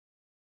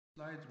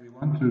Slides, we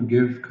want to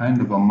give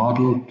kind of a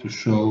model to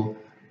show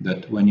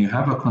that when you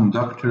have a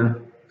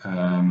conductor,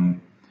 the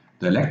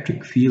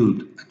electric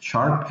field at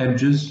sharp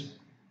edges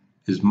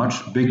is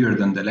much bigger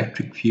than the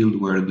electric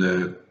field where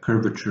the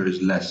curvature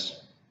is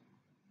less.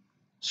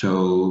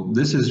 So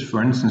this is,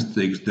 for instance,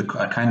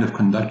 the kind of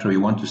conductor we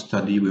want to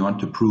study. We want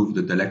to prove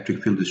that the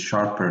electric field is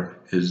stronger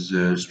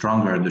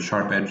at the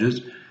sharp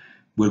edges.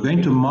 We're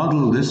going to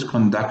model this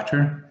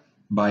conductor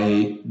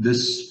by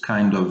this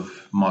kind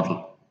of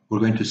model. We're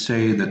going to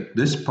say that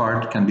this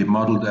part can be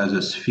modeled as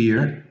a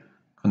sphere,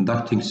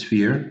 conducting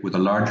sphere with a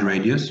large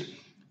radius.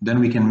 Then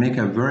we can make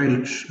a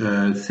very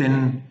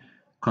thin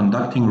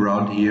conducting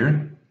rod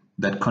here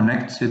that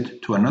connects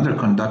it to another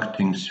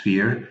conducting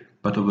sphere,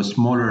 but of a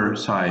smaller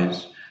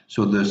size.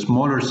 So the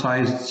smaller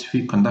sized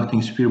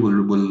conducting sphere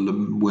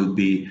will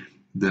be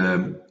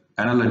the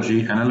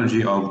analogy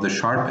of the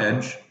sharp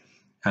edge,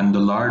 and the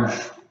large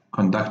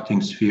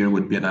conducting sphere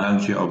would be an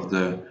analogy of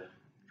the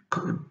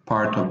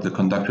part of the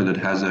conductor that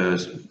has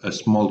a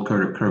small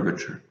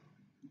curvature.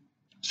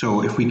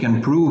 So if we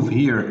can prove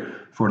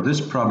here for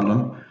this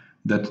problem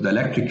that the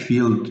electric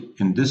field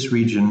in this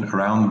region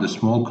around the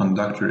small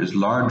conductor is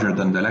larger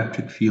than the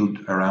electric field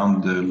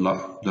around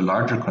the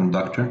larger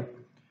conductor,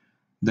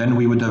 then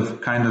we would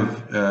have kind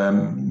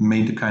of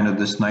made kind of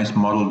this nice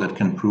model that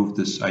can prove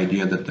this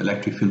idea that the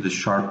electric field is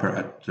stronger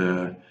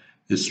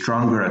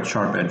at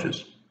sharp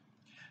edges.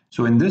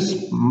 So in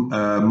this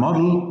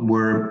model,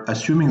 we're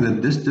assuming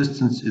that this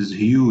distance is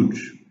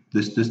huge.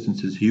 This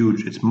distance is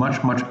huge. It's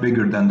much, much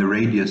bigger than the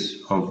radius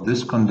of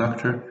this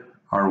conductor,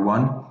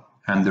 R1,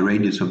 and the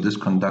radius of this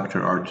conductor,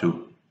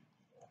 R2.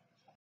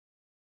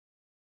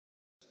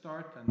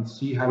 Start and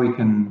see how we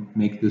can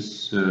make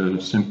this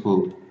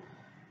simple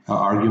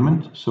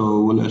argument.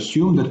 So we'll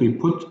assume that we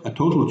put a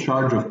total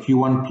charge of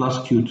Q1 plus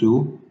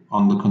Q2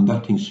 on the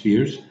conducting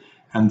spheres,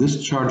 and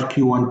this charge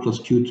Q1 plus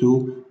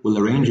Q2 will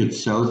arrange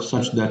itself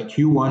such that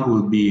Q1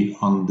 will be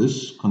on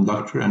this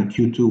conductor and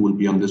Q2 will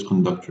be on this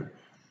conductor.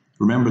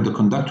 Remember, the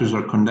conductors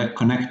are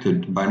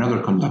connected by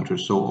another conductor,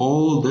 so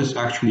all this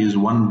actually is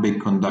one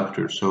big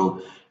conductor.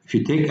 So if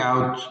you take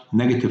out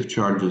negative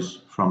charges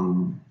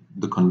from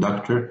the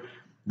conductor,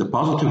 the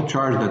positive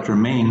charge that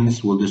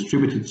remains will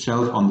distribute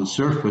itself on the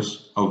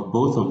surface of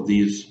both of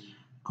these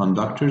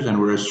conductors, and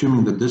we're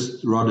assuming that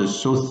this rod is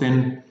so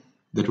thin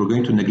that we're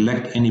going to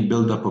neglect any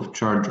buildup of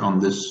charge on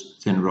this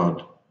thin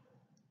rod.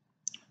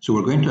 So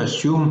we're going to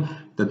assume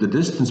that the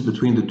distance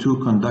between the two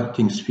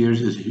conducting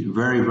spheres is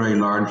very, very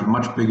large,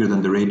 much bigger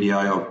than the radii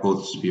of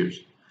both spheres.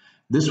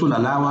 This will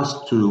allow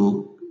us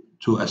to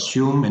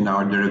assume in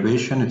our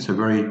derivation, it's a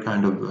very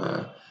kind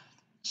of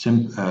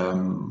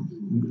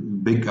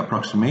big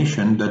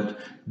approximation, that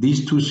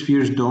these two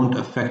spheres don't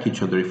affect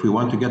each other. If we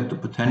want to get the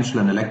potential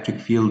and electric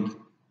field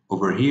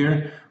over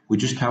here, we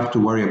just have to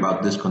worry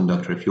about this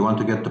conductor. If you want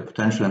to get the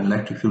potential and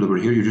electric field over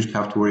here, you just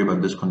have to worry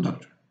about this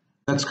conductor.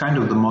 That's kind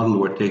of the model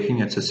we're taking.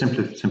 It's a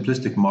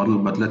simplistic model,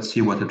 but let's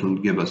see what it will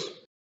give us.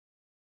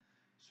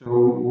 So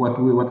what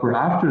we're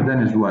after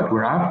then is what?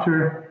 We're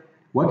after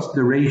what's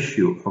the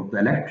ratio of the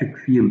electric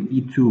field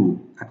E2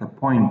 at a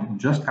point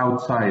just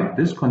outside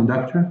this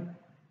conductor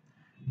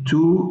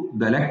to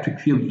the electric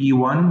field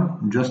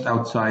E1 just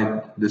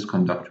outside this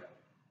conductor.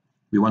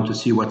 We want to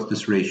see what's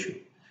this ratio.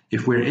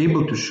 If we're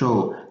able to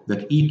show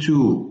that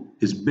E2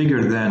 is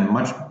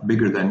much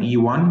bigger than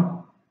E1,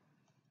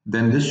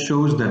 then this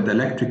shows that the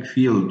electric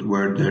field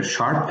where the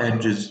sharp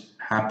edges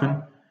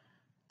happen,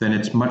 then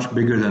it's much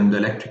bigger than the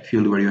electric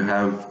field where you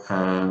have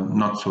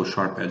not so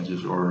sharp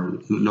edges or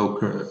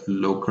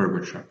low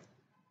curvature.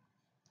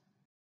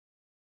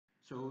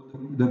 So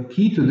the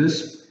key to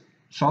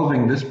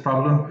solving this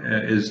problem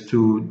is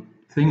to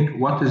think,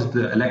 what is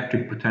the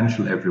electric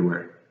potential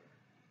everywhere?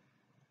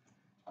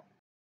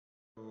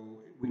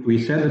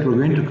 We said that we're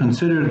going to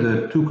consider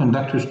the two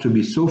conductors to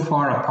be so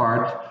far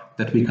apart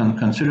that we can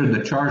consider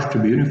the charge to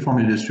be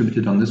uniformly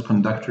distributed on this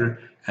conductor,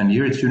 and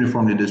here it's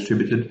uniformly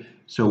distributed.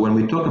 So when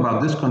we talk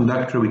about this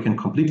conductor, we can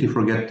completely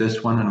forget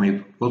this one, and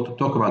we will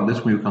talk about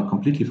this one, we can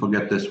completely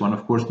forget this one.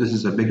 Of course, this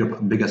is a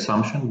big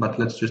assumption, but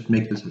let's just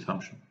make this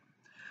assumption.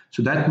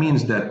 So that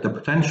means that the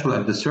potential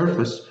at the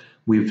surface,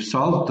 we've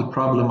solved the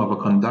problem of a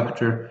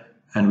conductor,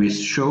 and we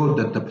showed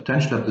that the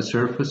potential at the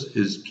surface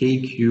is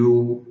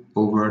kq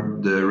over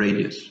the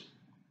radius.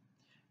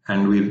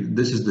 And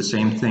this is the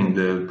same thing,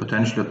 the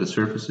potential at the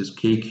surface is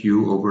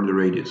kq over the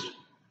radius.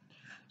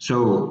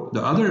 So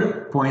the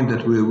other point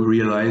that we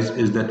realize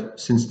is that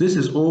since this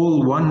is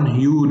all one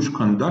huge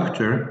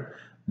conductor,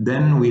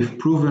 then we've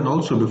proven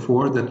also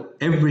before that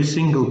every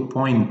single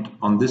point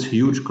on this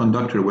huge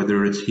conductor,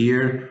 whether it's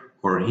here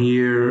or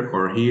here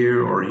or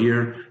here or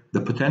here,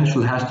 the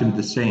potential has to be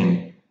the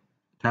same.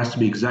 It has to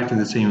be exactly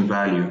the same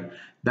value.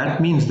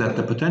 That means that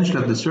the potential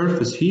at the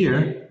surface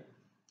here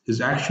is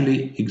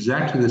actually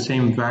exactly the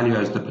same value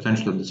as the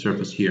potential at the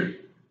surface here.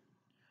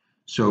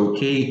 So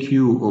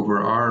kq over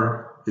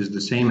r is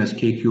the same as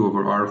kq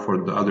over r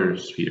for the other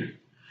sphere.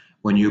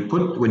 When you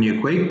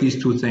equate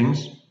these two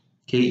things,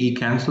 ke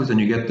cancels and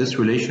you get this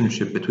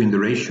relationship between the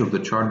ratio of the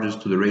charges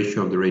to the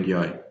ratio of the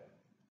radii.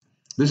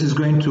 This is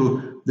going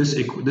to, this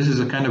is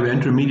a kind of an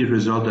intermediate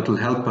result that will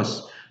help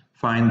us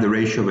find the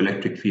ratio of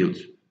electric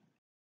fields.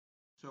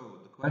 So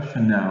the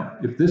question now,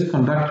 if this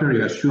conductor,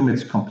 you assume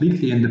it's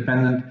completely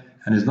independent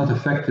and is not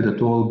affected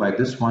at all by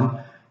this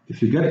one,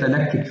 if you get the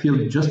electric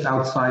field just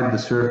outside the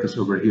surface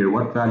over here,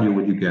 what value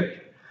would you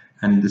get?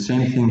 And the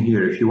same thing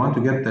here, if you want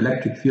to get the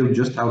electric field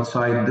just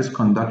outside this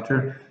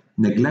conductor,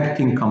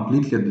 neglecting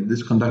completely that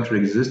this conductor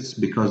exists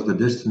because the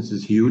distance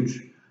is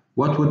huge,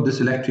 what would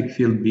this electric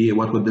field be?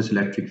 What would this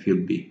electric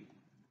field be?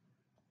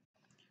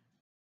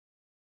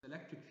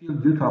 Electric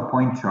field due to a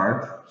point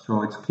charge,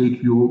 so it's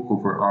kq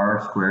over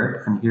r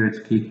squared, and here it's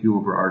kq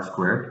over r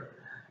squared.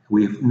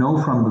 We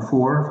know from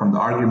before, from the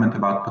argument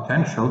about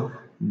potential,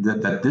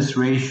 that this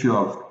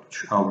ratio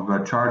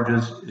of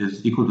charges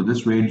is equal to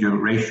this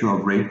ratio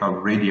of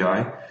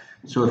radii.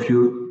 So if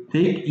you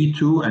take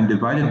E2 and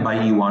divide it by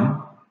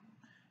E1,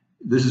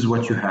 this is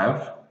what you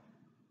have.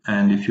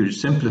 And if you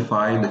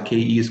simplify, the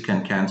KE's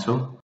can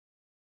cancel.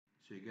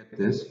 So you get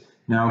this.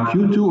 Now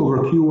Q2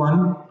 over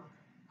Q1,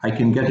 I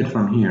can get it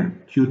from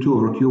here. Q2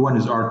 over Q1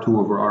 is R2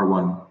 over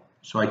R1.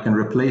 So I can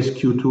replace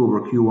Q2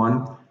 over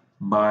Q1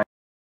 by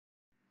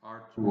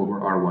R2 over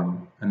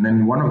R1. And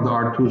then one of the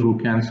R2s will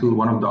cancel,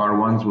 one of the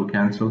R1s will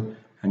cancel,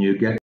 and you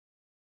get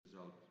the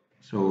result.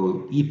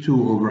 So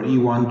E2 over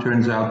E1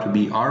 turns out to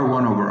be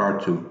R1 over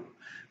R2.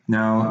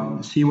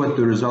 Now see what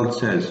the result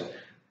says.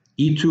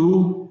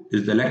 E2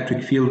 is the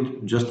electric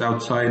field just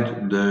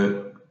outside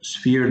the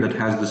sphere that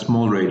has the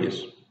small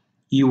radius.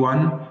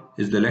 E1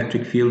 is the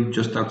electric field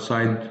just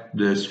outside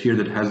the sphere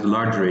that has the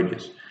large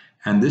radius.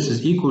 And this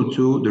is equal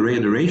to, the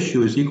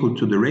ratio is equal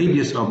to the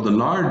radius of the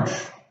large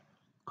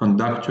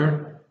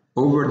conductor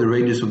over the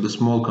radius of the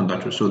small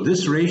conductor. So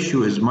this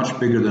ratio is much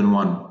bigger than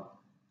 1.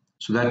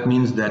 So that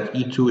means that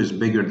E2 is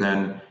bigger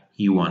than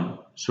E1.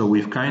 So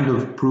we've kind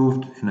of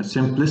proved in a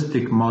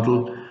simplistic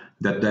model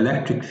that the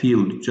electric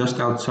field just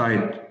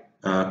outside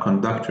a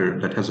conductor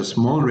that has a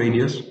small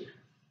radius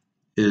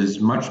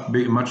is much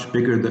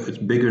bigger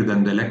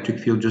than the electric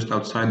field just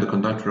outside the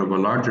conductor of a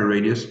larger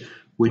radius,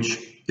 which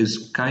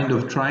is kind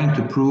of trying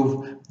to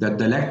prove that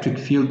the electric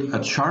field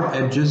at sharp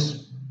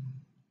edges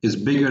is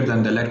bigger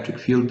than the electric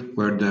field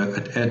where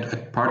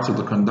at parts of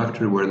the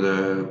conductor where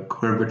the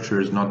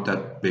curvature is not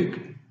that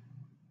big.